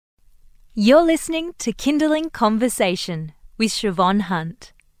You're listening to Kindling Conversation with Siobhan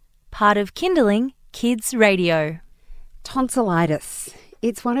Hunt, part of Kindling Kids Radio. Tonsillitis.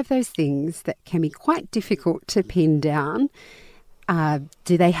 It's one of those things that can be quite difficult to pin down.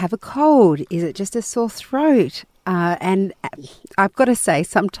 Do they have a cold? Is it just a sore throat? And I've got to say,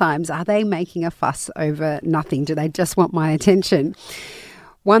 sometimes are they making a fuss over nothing? Do they just want my attention?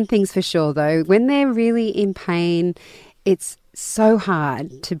 One thing's for sure, though, when they're really in pain, it's so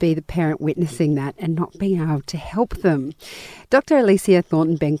hard to be the parent witnessing that and not being able to help them. Dr. Alicia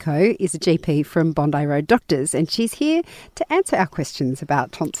Thornton-Benko is a GP from Bondi Road Doctors, and she's here to answer our questions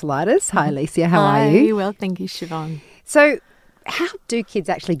about tonsillitis. Hi, Alicia. How are you? Well, thank you, Siobhan. So, how do kids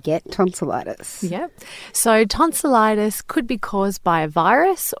actually get tonsillitis? Yep. So tonsillitis could be caused by a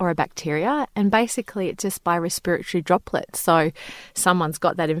virus or a bacteria, and basically it's just by respiratory droplets. So someone's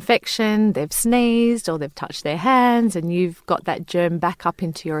got that infection, they've sneezed or they've touched their hands, and you've got that germ back up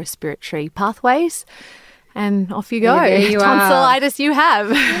into your respiratory pathways, and off you go. Yeah, there you tonsillitis are. You have.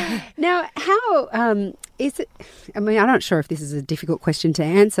 Now, how is it? I mean, I'm not sure if this is a difficult question to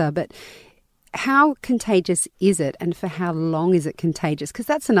answer, but how contagious is it, and for how long is it contagious? Because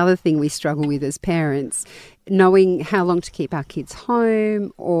that's another thing we struggle with as parents, knowing how long to keep our kids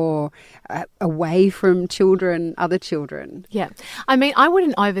home or away from children, other children. Yeah. I mean, I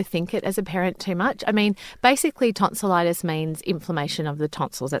wouldn't overthink it as a parent too much. I mean, basically tonsillitis means inflammation of the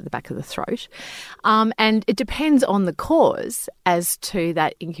tonsils at the back of the throat. And it depends on the cause as to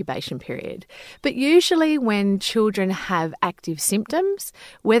that incubation period. But usually when children have active symptoms,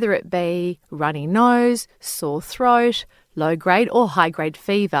 whether it be runny nose, sore throat, low-grade or high-grade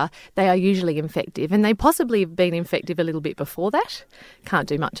fever, they are usually infective, and they possibly have been infective a little bit before that. Can't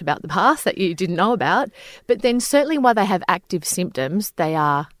do much about the past that you didn't know about, but then certainly while they have active symptoms, they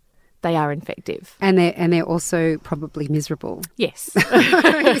are infective. And they're also probably miserable. Yes.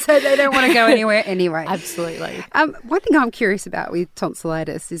 So they don't want to go anywhere anyway. Absolutely. One thing I'm curious about with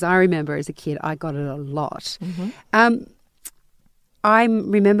tonsillitis is I remember as a kid I got it a lot. Mm-hmm. I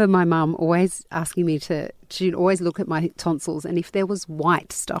remember my mum always asking me she'd always look at my tonsils, and if there was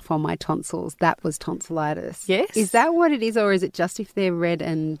white stuff on my tonsils, that was tonsillitis. Yes. Is that what it is, or is it just if they're red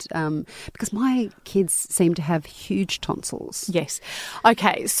and, because my kids seem to have huge tonsils. Yes.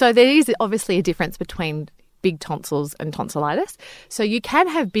 Okay, so there is obviously a difference between big tonsils and tonsillitis. So you can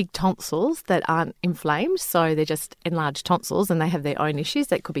have big tonsils that aren't inflamed, so they're just enlarged tonsils and they have their own issues.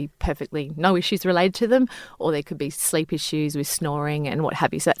 That could be perfectly no issues related to them, or there could be sleep issues with snoring and what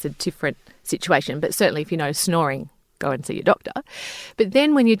have you. So that's a different situation. But certainly if you know snoring, go and see your doctor. But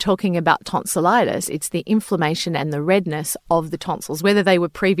then when you're talking about tonsillitis, it's the inflammation and the redness of the tonsils, whether they were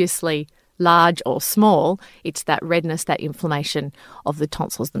previously large or small. It's that redness, that inflammation of the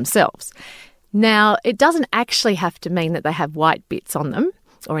tonsils themselves. Now, it doesn't actually have to mean that they have white bits on them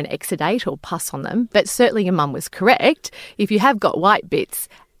or an exudate or pus on them, but certainly your mum was correct. If you have got white bits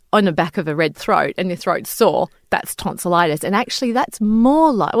on the back of a red throat and your throat's sore, that's tonsillitis. And actually that's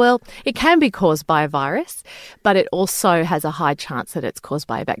more like, well, it can be caused by a virus, but it also has a high chance that it's caused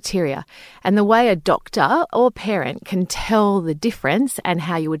by a bacteria. And the way a doctor or parent can tell the difference and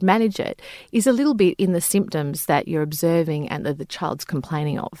how you would manage it is a little bit in the symptoms that you're observing and that the child's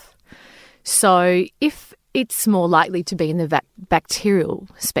complaining of. So if it's more likely to be in the bacterial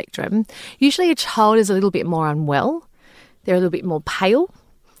spectrum, usually a child is a little bit more unwell, they're a little bit more pale,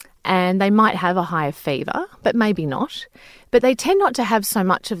 and they might have a higher fever, but maybe not. But they tend not to have so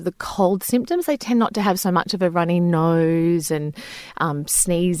much of the cold symptoms. They tend not to have so much of a runny nose and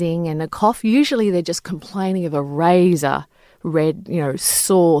sneezing and a cough. Usually they're just complaining of a razor red,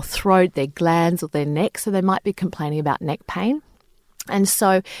 sore throat, their glands or their neck, so they might be complaining about neck pain. And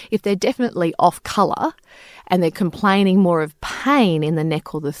so if they're definitely off colour and they're complaining more of pain in the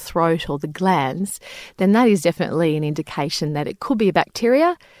neck or the throat or the glands, then that is definitely an indication that it could be a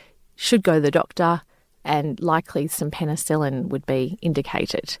bacteria, should go to the doctor, and likely some penicillin would be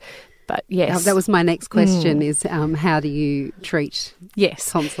indicated. But yes. That was my next question is how do you treat yes.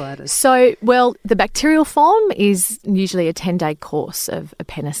 tonsillitis? So, well, the bacterial form is usually a 10-day course of a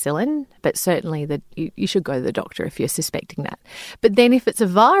penicillin, but certainly you should go to the doctor if you're suspecting that. But then if it's a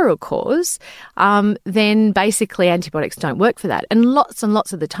viral cause, then basically antibiotics don't work for that. And lots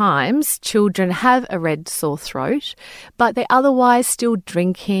of the times children have a red sore throat, but they're otherwise still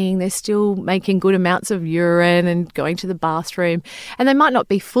drinking, they're still making good amounts of urine and going to the bathroom, and they might not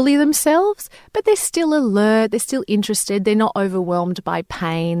be fully themselves, but they're still alert, they're still interested, they're not overwhelmed by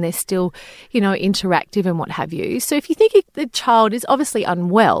pain, they're still, interactive and what have you. So if you think the child is obviously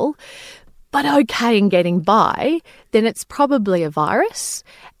unwell, but okay in getting by, then it's probably a virus,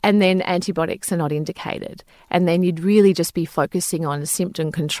 and then antibiotics are not indicated. And then you'd really just be focusing on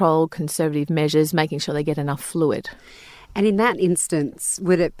symptom control, conservative measures, making sure they get enough fluid. And in that instance,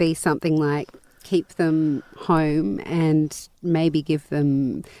 would it be something like keep them home and maybe give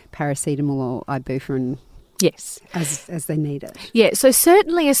them paracetamol or ibuprofen? Yes. As they need it. Yeah, so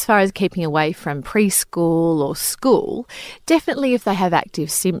certainly as far as keeping away from preschool or school, definitely if they have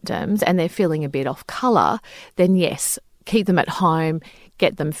active symptoms and they're feeling a bit off colour, then yes, keep them at home,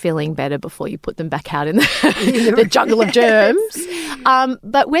 get them feeling better before you put them back out in the jungle of germs.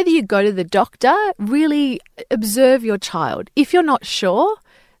 But whether you go to the doctor, really observe your child. If you're not sure,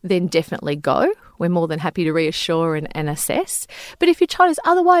 then definitely go. We're more than happy to reassure and assess. But if your child is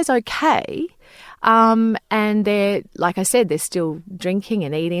otherwise okay, and they're, like I said, they're still drinking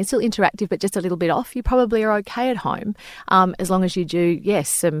and eating and still interactive, but just a little bit off, you probably are okay at home. As long as you do, yes,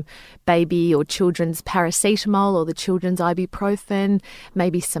 some baby or children's paracetamol or the children's ibuprofen,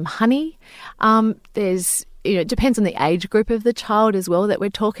 maybe some honey. It depends on the age group of the child as well that we're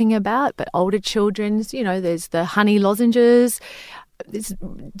talking about, but older children's, there's the honey lozenges. There's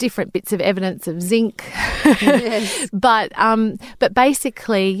different bits of evidence of zinc. Yes. But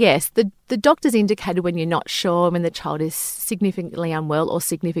basically, yes, the doctor's indicated when you're not sure, when the child is significantly unwell or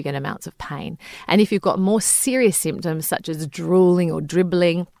significant amounts of pain. And if you've got more serious symptoms such as drooling or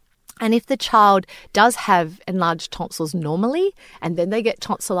dribbling, and if the child does have enlarged tonsils normally and then they get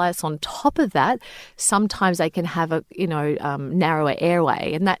tonsillitis on top of that, sometimes they can have a narrower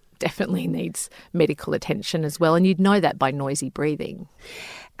airway, and that definitely needs medical attention as well. And you'd know that by noisy breathing.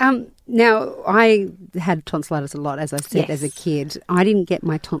 Now, I had tonsillitis a lot, as I said, Yes. as a kid. I didn't get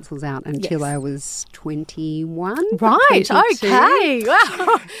my tonsils out until I was 21. Right, 22. okay.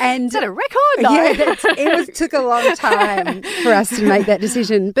 Wow. And is that a record? No. Yeah, it took a long time for us to make that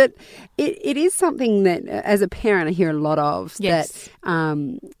decision. But it is something that, as a parent, I hear a lot of, Yes.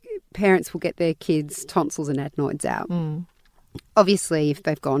 that parents will get their kids' tonsils and adenoids out. Mm. Obviously, if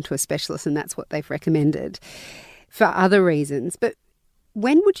they've gone to a specialist and that's what they've recommended for other reasons. But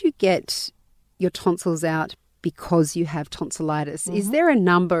when would you get your tonsils out because you have tonsillitis? Mm-hmm. Is there a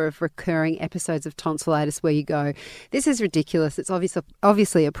number of recurring episodes of tonsillitis where you go, this is ridiculous, it's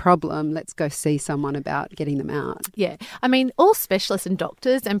obviously a problem, let's go see someone about getting them out? Yeah. I mean, all specialists and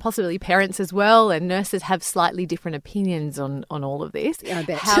doctors and possibly parents as well and nurses have slightly different opinions on all of this. I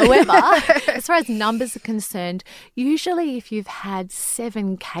bet. However, as far as numbers are concerned, usually if you've had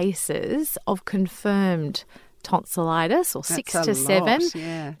 7 cases of confirmed tonsillitis or 6 to 7,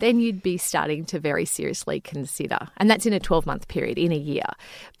 yeah. then you'd be starting to very seriously consider. And that's in a 12-month period, in a year.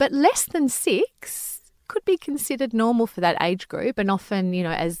 But less than 6 could be considered normal for that age group. And often,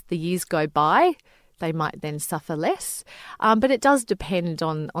 as the years go by, they might then suffer less. But it does depend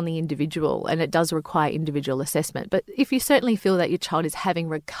on the individual, and it does require individual assessment. But if you certainly feel that your child is having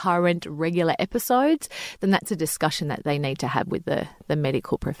recurrent, regular episodes, then that's a discussion that they need to have with the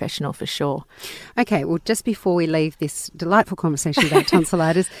medical professional for sure. Okay, well, just before we leave this delightful conversation about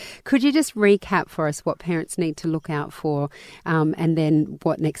tonsillitis, could you just recap for us what parents need to look out for and then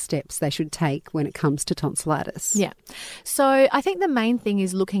what next steps they should take when it comes to tonsillitis? Yeah. So I think the main thing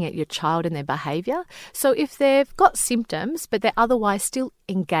is looking at your child and their behaviour. So if they've got symptoms, but they're otherwise still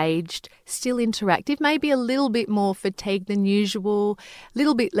engaged, still interactive, maybe a little bit more fatigued than usual, a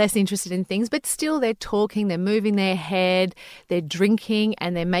little bit less interested in things, but still they're talking, they're moving their head, they're drinking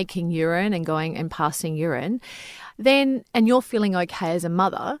and they're making urine and going and passing urine, then, and you're feeling okay as a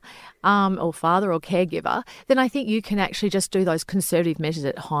mother or father or caregiver, then I think you can actually just do those conservative measures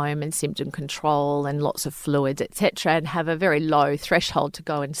at home and symptom control and lots of fluids, etc., and have a very low threshold to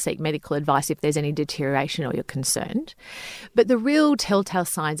go and seek medical advice if there's any deterioration or you're concerned. But the real telltale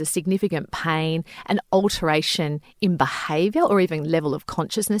signs are significant pain and alteration in behaviour or even level of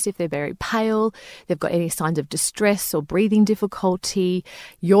consciousness if they're very pale, they've got any signs of distress or breathing difficulty,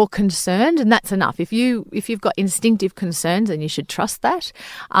 you're concerned, and that's enough. If you've got instinctive concerns, then you should trust that.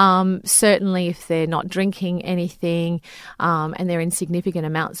 Certainly if they're not drinking anything and they're in significant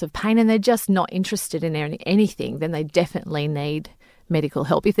amounts of pain and they're just not interested in anything, then they definitely need medical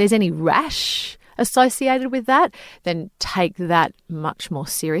help. If there's any rash associated with that, then take that much more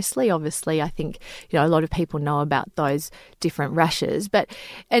seriously. Obviously, I think a lot of people know about those different rashes,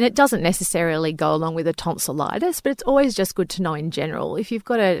 and it doesn't necessarily go along with a tonsillitis, but it's always just good to know in general. If you've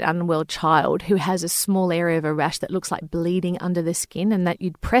got an unwell child who has a small area of a rash that looks like bleeding under the skin and that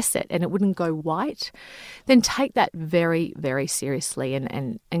you'd press it and it wouldn't go white, then take that very, very seriously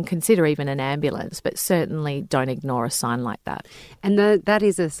and consider even an ambulance, but certainly don't ignore a sign like that. And that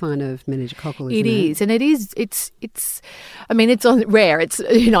is a sign of meningococcal, isn't it? It is. And it's rare. It's,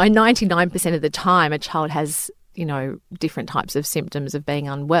 99% of the time a child has, different types of symptoms of being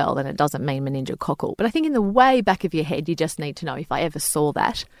unwell, and it doesn't mean meningococcal. But I think in the way back of your head, you just need to know, if I ever saw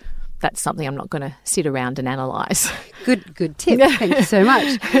that, that's something I'm not going to sit around and analyse. Good tip. Thank you so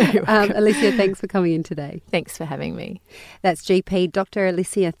much. Alicia, thanks for coming in today. Thanks for having me. That's GP Dr.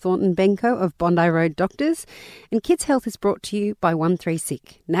 Alicia Thornton-Benko of Bondi Road Doctors. And Kids Health is brought to you by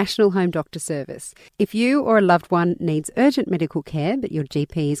 136, National Home Doctor Service. If you or a loved one needs urgent medical care but your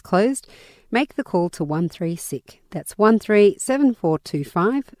GP is closed, make the call to 136. That's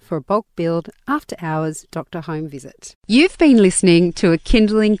 137425 for a bulk billed after-hours doctor home visit. You've been listening to a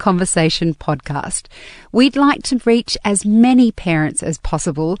Kindling Conversation podcast. We'd like to reach as many parents as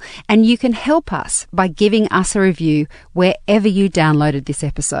possible, and you can help us by giving us a review wherever you downloaded this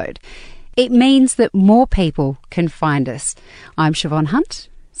episode. It means that more people can find us. I'm Siobhan Hunt.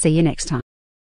 See you next time.